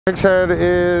Pig's head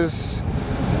is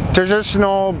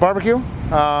traditional barbecue.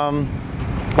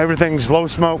 Everything's low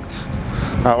smoked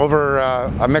over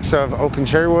a mix of oak and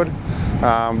cherry wood.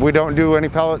 We don't do any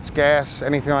pellets, gas,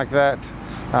 anything like that.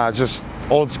 Just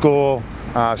old school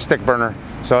stick burner.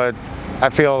 So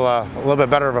I feel a little bit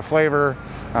better of a flavor,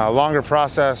 longer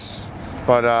process,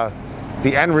 but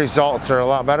the end results are a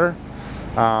lot better.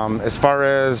 As far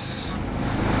as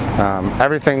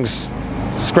everything's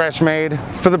scratch made.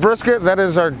 For the brisket, that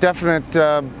is our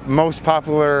definite most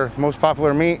popular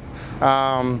meat.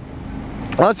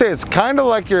 Let's say it's kind of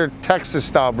like your Texas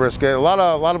style brisket. A lot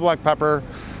of black pepper.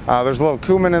 There's a little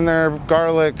cumin in there,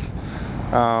 garlic.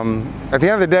 At the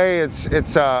end of the day,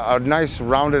 it's a nice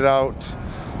rounded out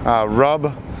rub,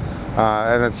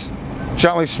 and it's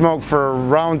gently smoked for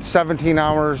around 17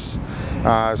 hours.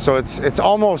 So it's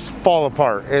almost fall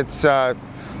apart. It's a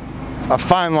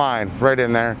fine line right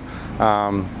in there.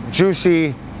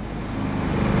 Juicy,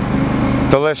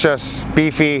 delicious,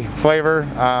 beefy flavor.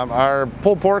 Our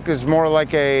pulled pork is more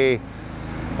like a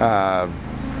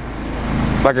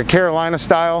Carolina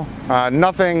style.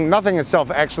 Nothing itself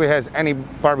actually has any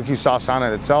barbecue sauce on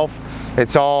it itself.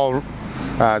 It's all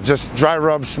just dry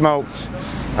rub smoked,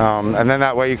 and then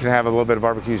that way you can have a little bit of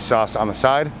barbecue sauce on the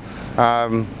side.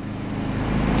 Our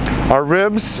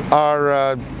ribs are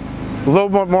a little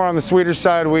bit more on the sweeter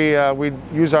side. We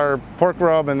use our pork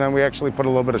rub, and then we actually put a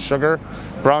little bit of sugar,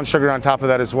 brown sugar on top of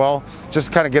that as well.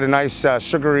 Just kind of get a nice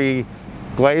sugary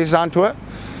glaze onto it.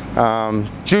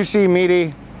 Juicy,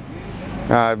 meaty,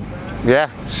 yeah,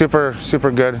 super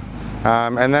good.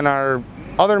 And then our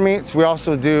other meats, we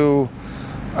also do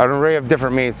an array of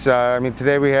different meats. I mean,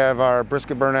 today we have our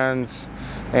brisket burn ends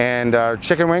and our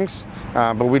chicken wings,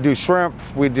 but we do shrimp,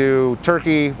 we do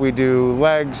turkey, we do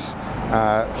legs,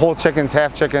 whole chickens,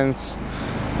 half chickens,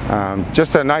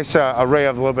 just a nice array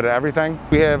of a little bit of everything.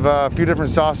 We have a few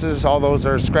different sauces. All those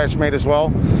are scratch made as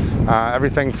well.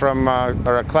 Everything from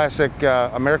our classic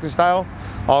American style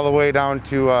all the way down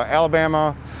to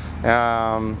Alabama,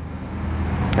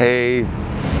 a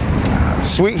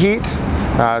sweet heat.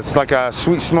 It's like a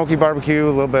sweet smoky barbecue,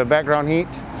 a little bit of background heat.